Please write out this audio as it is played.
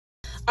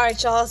All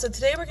right, y'all, so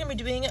today we're gonna be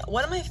doing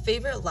one of my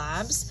favorite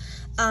labs.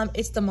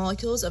 It's the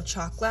Molecules of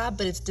Chalk lab,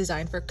 but it's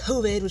designed for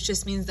COVID, which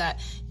just means that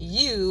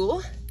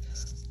you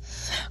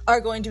are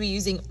going to be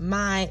using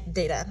my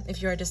data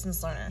if you're a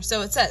distance learner.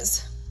 So it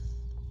says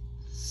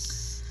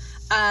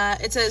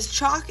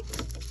chalk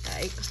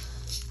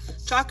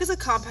is a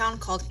compound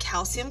called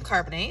calcium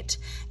carbonate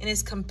and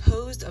is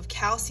composed of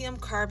calcium,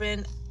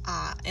 carbon,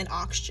 and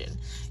oxygen.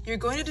 You're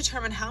going to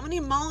determine how many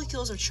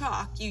molecules of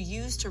chalk you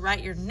use to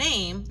write your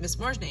name, Miss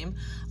Moore's name,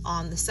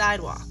 on the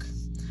sidewalk.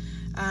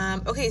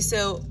 Okay,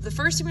 so the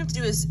first thing we have to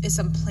do is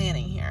some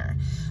planning here.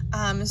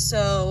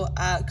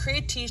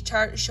 Create a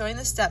T-chart showing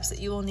the steps that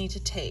you will need to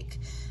take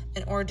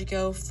in order to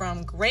go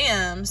from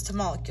grams to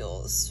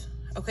molecules.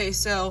 Okay,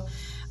 so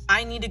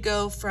I need to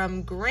go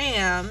from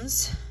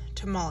grams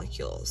to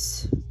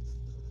molecules.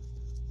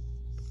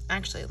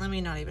 Actually, let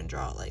me not even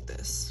draw it like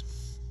this.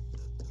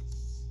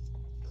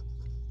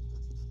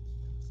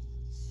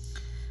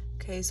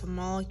 Okay, so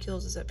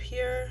molecules is up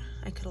here.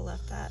 I could have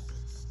left that.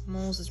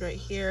 Moles is right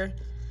here.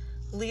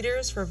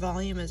 Liters for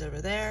volume is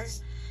over there.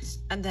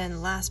 And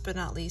then last but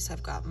not least,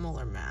 I've got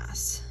molar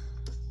mass,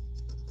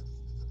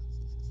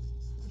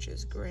 which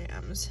is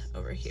grams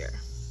over here,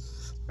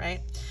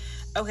 right?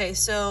 Okay,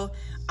 so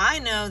I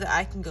know that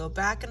I can go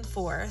back and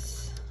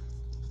forth.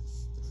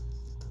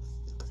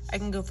 I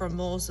can go from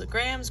moles to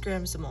grams,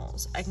 grams to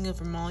moles. I can go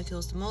from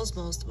molecules to moles,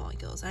 moles to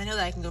molecules. I know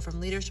that I can go from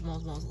liters to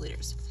moles, moles to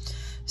liters.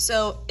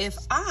 So if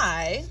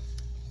I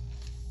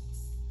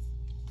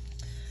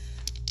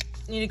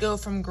need to go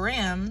from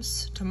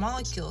grams to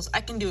molecules, I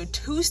can do a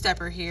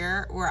two-stepper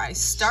here where I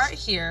start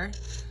here,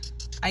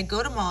 I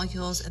go to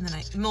molecules, and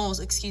then moles,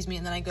 and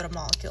then I go to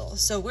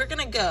molecules. So we're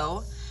gonna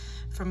go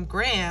from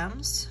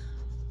grams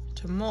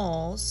to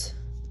moles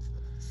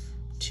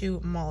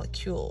to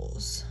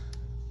molecules.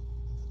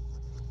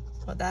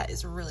 Well, that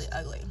is really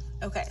ugly.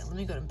 Okay, let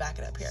me go and back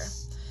it up here.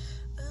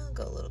 I'll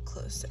go a little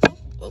closer.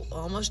 Oh,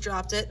 almost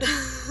dropped it.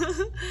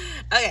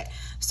 Okay,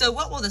 so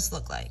what will this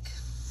look like?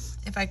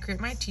 If I create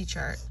my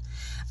T-chart,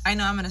 I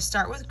know I'm gonna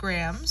start with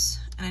grams,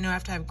 and I know I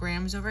have to have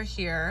grams over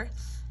here.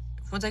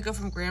 Once I go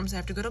from grams, I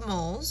have to go to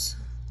moles.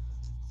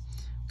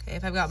 Okay,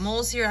 if I've got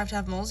moles here, I have to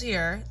have moles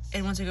here.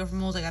 And once I go from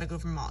moles, I gotta go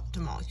from to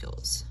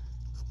molecules.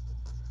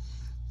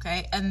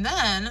 Okay, and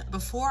then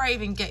before I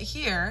even get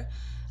here,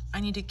 I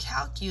need to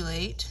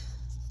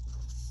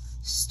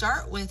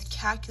start with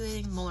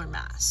calculating molar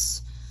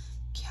mass.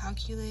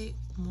 Calculate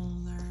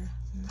molar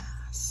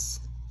mass.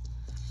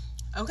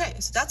 Okay,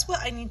 so that's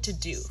what I need to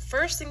do.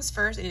 First things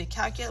first, I need to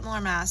calculate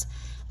molar mass,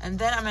 and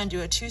then I'm gonna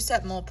do a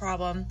two-step mole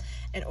problem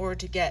in order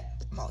to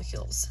get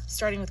molecules,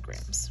 starting with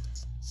grams.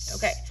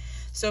 Okay,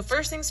 so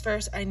first things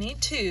first, I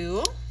need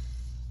to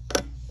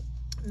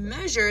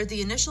measure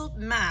the initial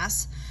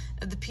mass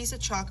of the piece of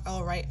chalk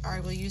I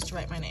will use to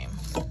write my name.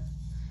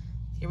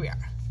 Here we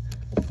are.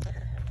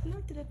 Oh,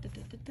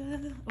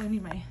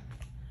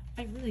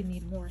 I really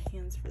need more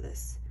hands for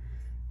this.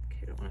 Okay,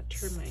 I don't want to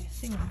turn my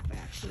thing off by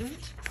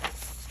accident.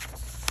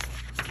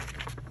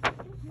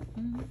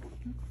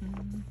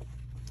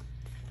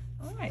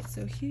 All right,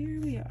 so here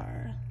we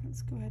are.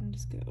 Let's go ahead and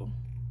just go to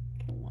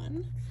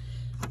 1.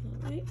 All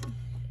right.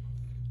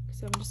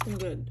 So I'm just gonna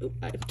go,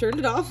 I've turned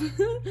it off.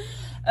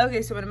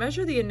 Okay, so I'm gonna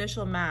measure the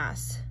initial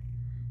mass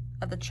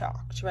of the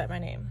chalk to write my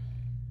name.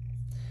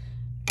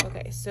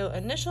 Okay, so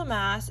initial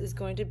mass is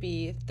going to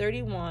be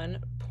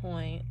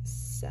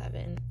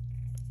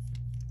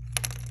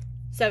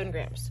 31.77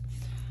 grams.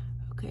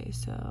 Okay,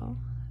 so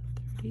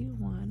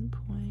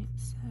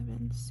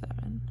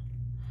 31.77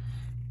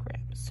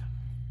 grams.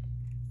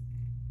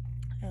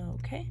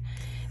 Okay,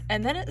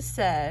 and then it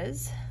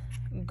says,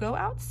 go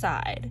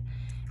outside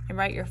and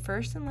write your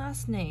first and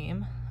last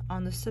name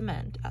on the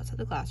cement outside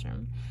the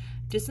classroom.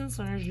 Distance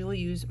learners, you will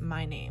use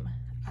my name.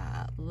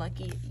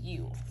 Lucky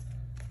you.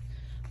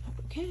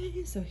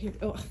 Okay, so here,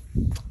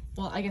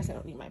 well, I guess I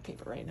don't need my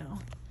paper right now.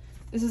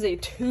 This is a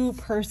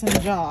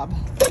 2-person job,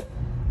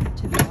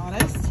 to be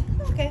honest.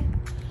 Okay,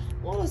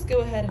 we'll just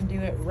go ahead and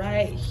do it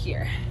right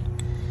here.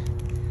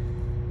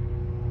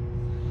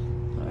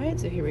 All right,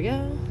 so here we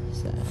go.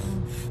 So,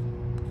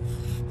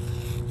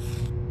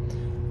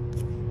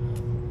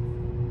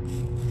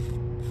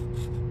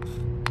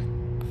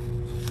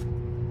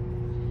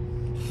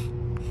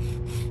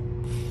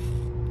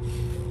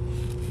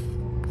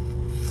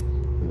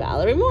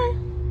 Valerie Moore.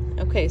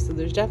 Okay, so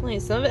there's definitely,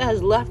 some of it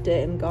has left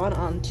it and gone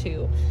on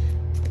to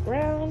the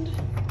ground.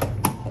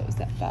 Close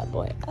that bad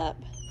boy up.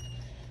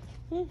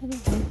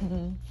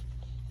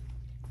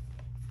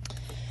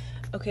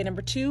 Okay,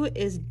 number 2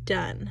 is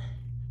done.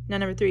 Now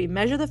number 3,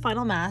 measure the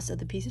final mass of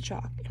the piece of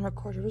chalk and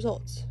record your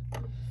results.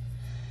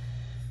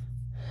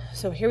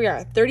 So here we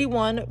are,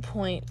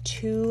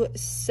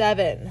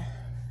 31.27.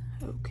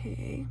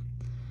 Okay,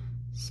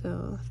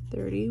 so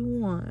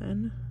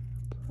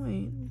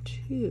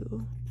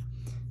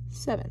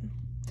 31.27.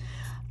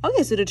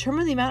 Okay, so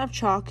determine the amount of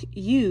chalk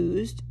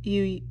used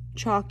to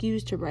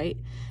write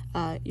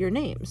your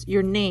names.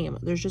 Your name.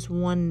 There's just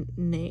one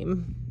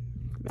name,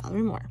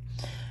 Valerie Moore.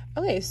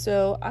 Okay,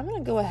 so I'm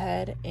gonna go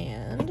ahead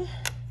and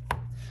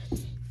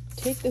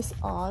take this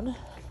on.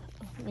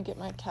 Let me get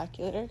my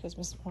calculator because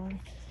Miss Moore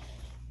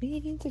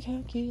needs a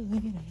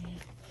calculator.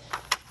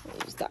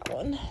 I'll use that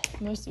one.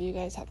 Most of you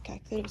guys have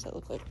calculators that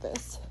look like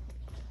this.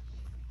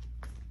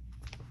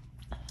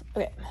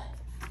 Okay,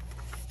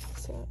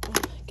 so I'll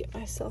get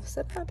myself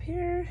set up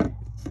here.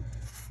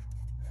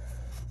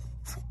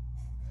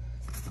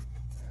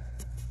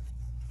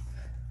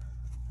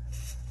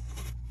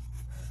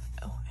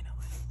 Oh, I know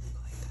why it look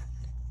like that.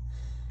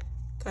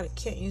 God, it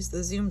can't use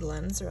the zoomed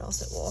lens or else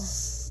it will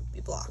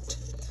be blocked,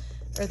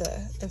 or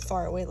the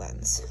far away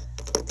lens.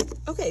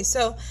 Okay,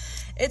 so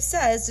it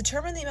says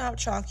determine the amount of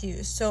chalk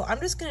used. So I'm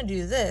just going to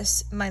do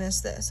this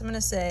minus this. I'm going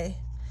to say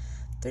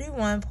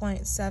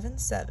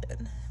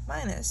 31.77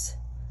 minus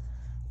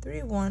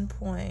 31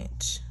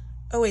 point,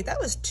 oh wait, that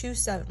was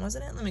 27,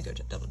 wasn't it? Let me go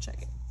double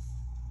check it.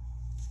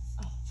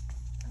 Oh.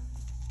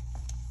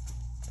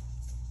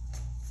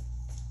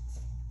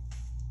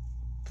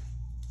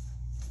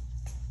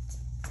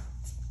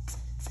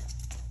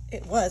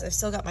 It was. I've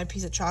still got my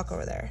piece of chalk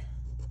over there.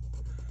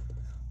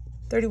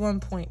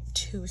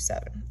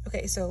 31.27.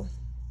 Okay, so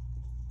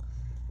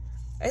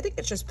I think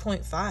it's just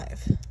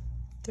 0.5.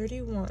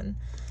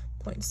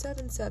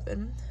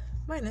 31.77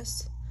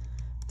 minus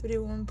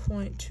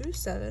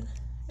 31.27,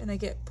 and I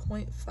get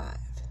 0.5.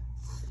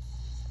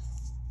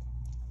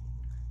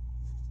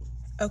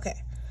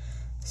 Okay,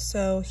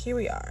 so here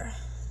we are.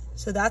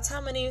 So that's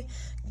how many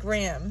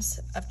grams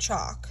of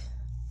chalk,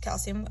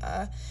 calcium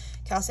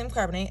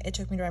carbonate, it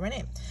took me to write my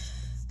name.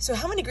 So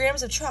how many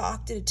grams of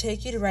chalk did it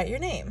take you to write your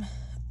name?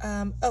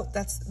 Oh,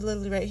 that's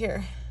literally right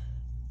here.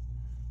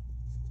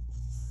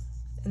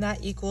 And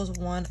that equals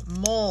 1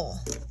 mole.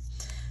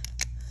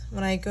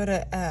 When I go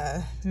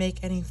to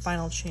make any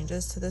final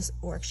changes to this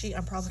worksheet,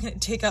 I'm probably going to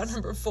take out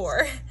number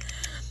 4.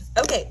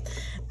 Okay,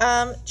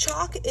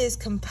 chalk is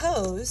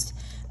composed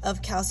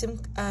of calcium,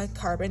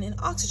 carbon, and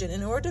oxygen.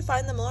 In order to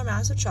find the molar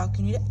mass of chalk,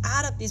 you need to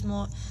add up these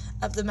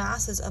the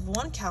masses of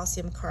 1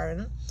 calcium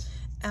carbon,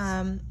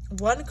 1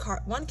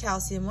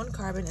 calcium, 1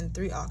 carbon, and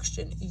 3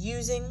 oxygen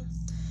using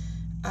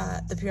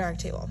the periodic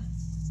table.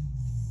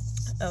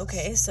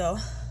 Okay, so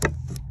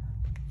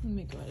let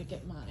me go ahead and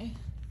get my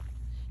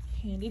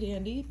handy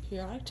dandy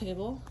periodic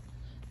table.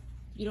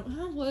 If you don't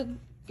have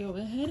one, go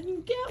ahead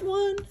and get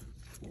one,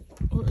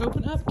 or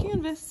open up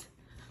Canvas.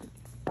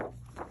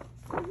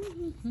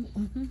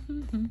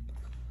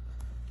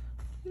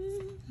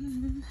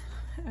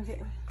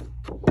 Okay,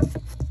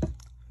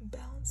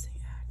 balancing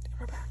act,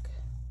 we're back.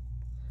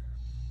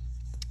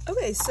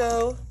 Okay,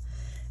 so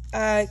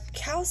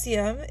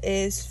calcium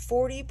is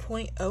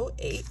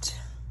 40.08.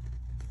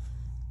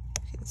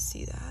 You can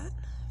see that,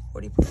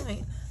 40.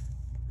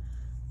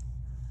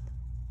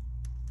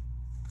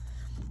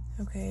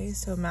 Okay,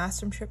 so mass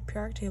from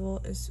periodic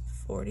table is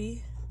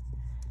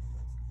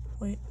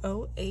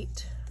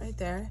 40.08 right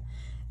there.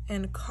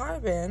 And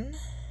carbon,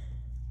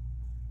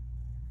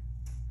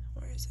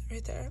 where is it?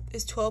 Right there,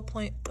 is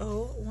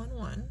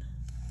 12.011.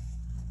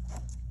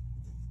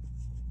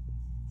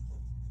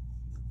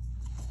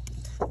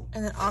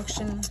 And then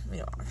oxygen,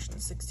 oxygen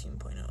is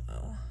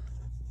 16.00.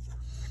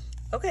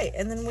 Okay,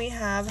 and then we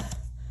have,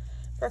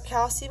 for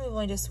calcium,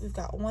 we've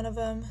got 1 of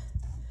them.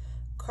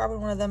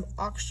 Carbon, 1 of them.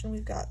 Oxygen,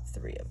 we've got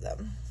 3 of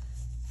them.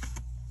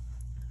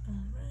 All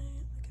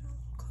right, get a little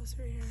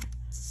closer here.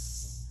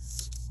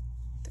 This,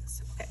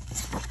 okay.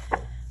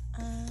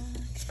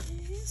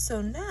 Okay,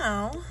 so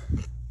now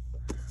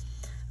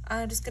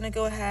I'm just gonna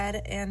go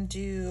ahead and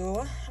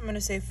do, I'm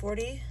gonna say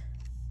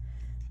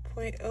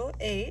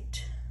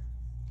 40.08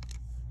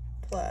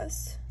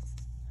 plus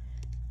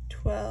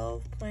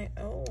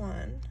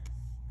 12.01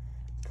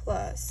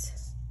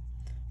 plus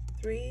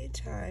 3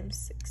 times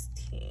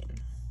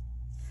 16.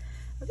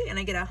 Okay, and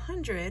I get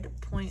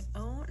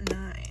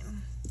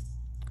 100.09.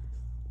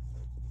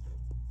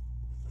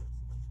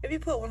 If you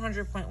put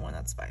 100.1,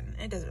 that's fine.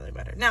 It doesn't really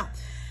matter. Now,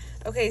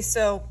 okay,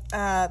 so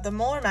the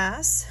molar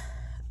mass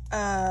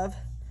of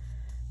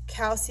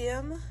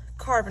calcium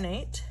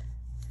carbonate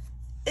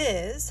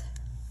is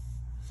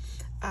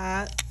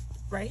right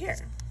here.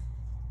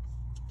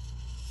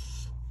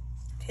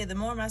 Okay, the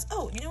molar mass,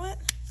 oh, you know what?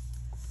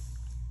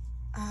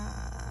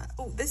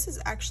 Oh, this is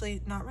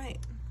actually not right.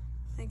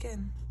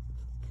 Again.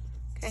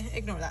 Okay,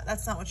 ignore that.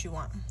 That's not what you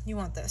want. You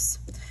want this.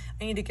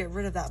 I need to get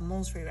rid of that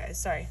moles for you guys.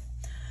 Sorry.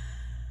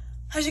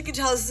 As you can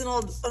tell, this is an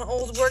old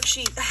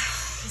worksheet.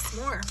 It's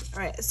more. All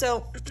right,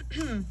 so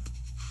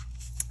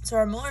so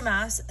our molar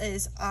mass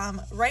is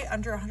right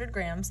under 100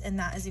 grams, and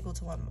that is equal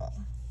to 1 mole.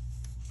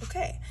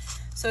 Okay,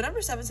 so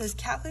number 7 says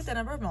calculate the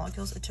number of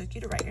molecules it took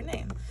you to write your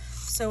name.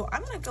 So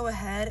I'm going to go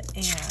ahead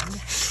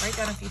and write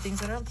down a few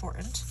things that are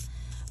important.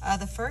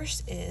 The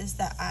first is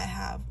that I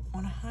have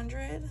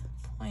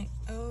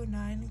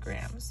 100.09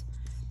 grams,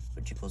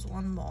 which equals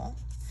 1 mole.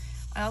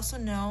 I also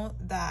know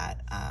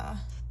that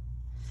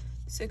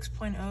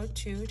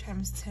 6.02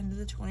 times 10 to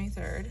the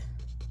 23rd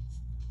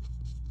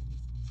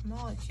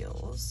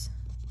molecules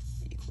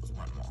equals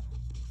 1 mole.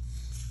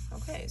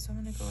 Okay, so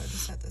I'm going to go ahead and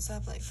set this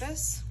up like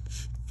this.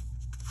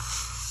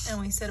 And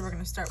we said we're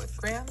going to start with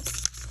grams.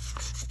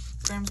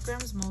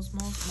 grams, moles,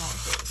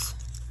 molecules.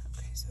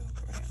 Okay, so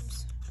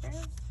grams,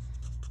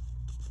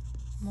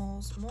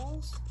 moles,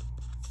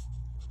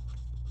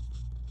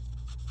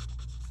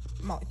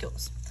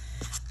 molecules.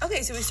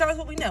 Okay, so we start with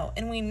what we know,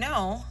 and we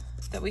know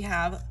that we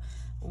have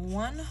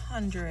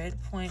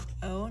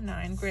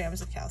 100.09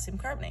 grams of calcium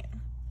carbonate.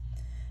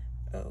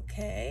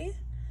 Okay.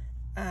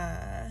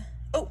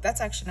 Oh,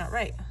 that's actually not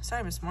right.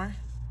 Sorry, Miss Moore.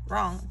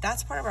 Wrong.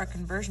 That's part of our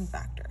conversion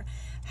factor.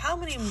 How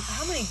many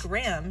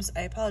grams,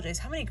 I apologize,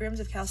 how many grams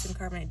of calcium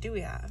carbonate do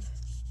we have?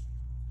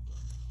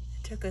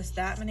 It took us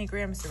that many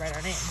grams to write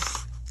our name.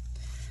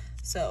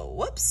 So,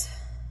 whoops.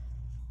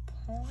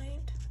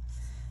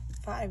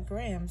 0.5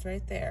 grams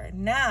right there.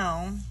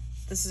 Now,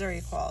 this is our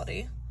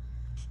equality.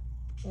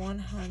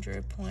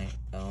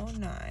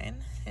 100.09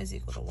 is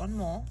equal to 1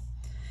 mole.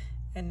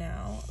 And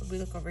now, if we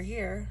look over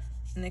here,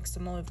 next to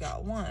mole we've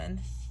got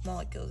 1.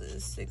 Molecules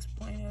is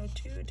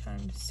 6.02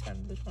 times 10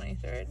 to the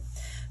 23rd.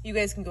 You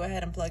guys can go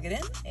ahead and plug it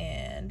in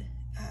and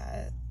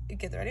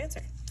get the right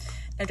answer.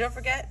 Now don't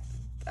forget,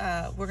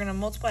 we're gonna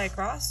multiply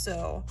across,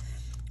 so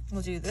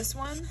we'll do this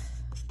one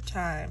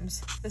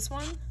times this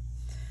one,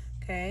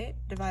 okay,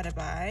 divided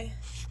by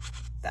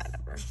that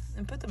number,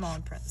 and put them all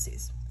in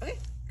parentheses. Okay,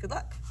 good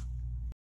luck.